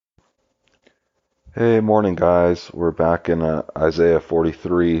Hey, morning, guys. We're back in Isaiah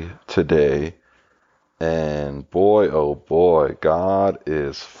 43 today. And boy, oh boy, God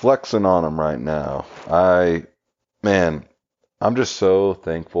is flexing on him right now. Man, I'm just so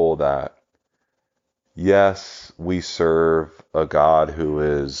thankful that, yes, we serve a God who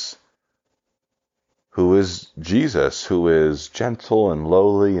is Jesus, who is gentle and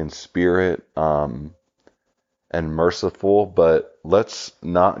lowly in spirit, and merciful, but let's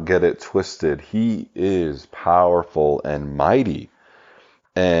not get it twisted. He is powerful and mighty.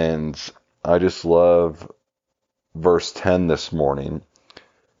 And I just love verse 10 this morning,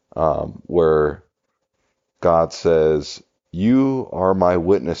 where God says, "You are my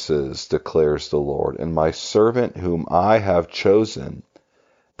witnesses, declares the Lord, and my servant whom I have chosen,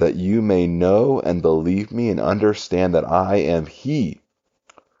 that you may know and believe me and understand that I am He.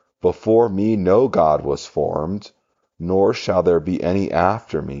 Before me no God was formed, nor shall there be any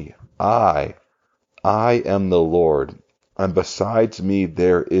after me. I am the Lord, and besides me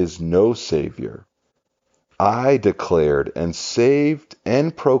there is no Savior. I declared and saved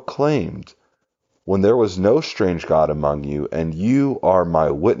and proclaimed when there was no strange God among you, and you are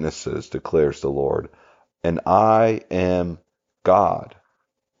my witnesses, declares the Lord, and I am God.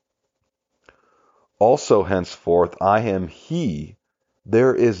 Also henceforth I am He.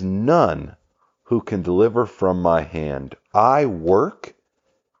 There is none who can deliver from my hand. I work,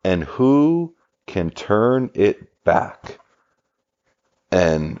 and who can turn it back?"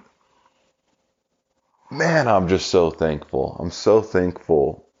 And man, I'm just so thankful. I'm so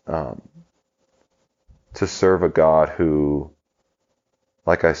thankful to serve a God who,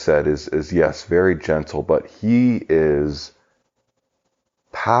 like I said, is yes, very gentle, but He is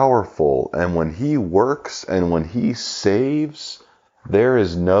powerful. And when He works and when He saves, there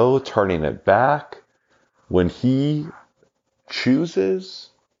is no turning it back. When He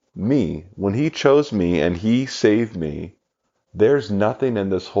chooses me, when He chose me and He saved me, there's nothing in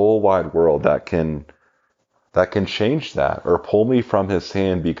this whole wide world that can change that or pull me from His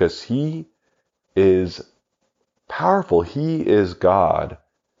hand, because He is powerful. He is God,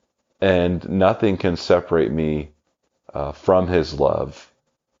 and nothing can separate me from His love.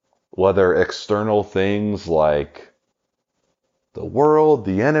 Whether external things like the world,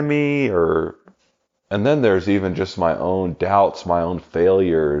 the enemy, and then there's even just my own doubts, my own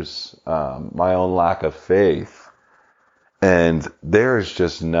failures, my own lack of faith. And there's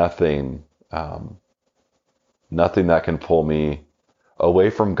just nothing that can pull me away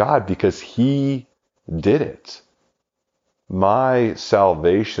from God, because He did it. My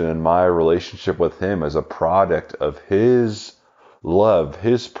salvation and my relationship with Him is a product of His love,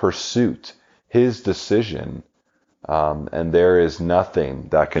 His pursuit, His decision. And there is nothing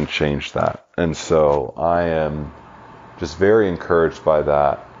that can change that. And so I am just very encouraged by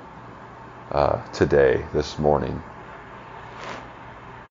that today, this morning.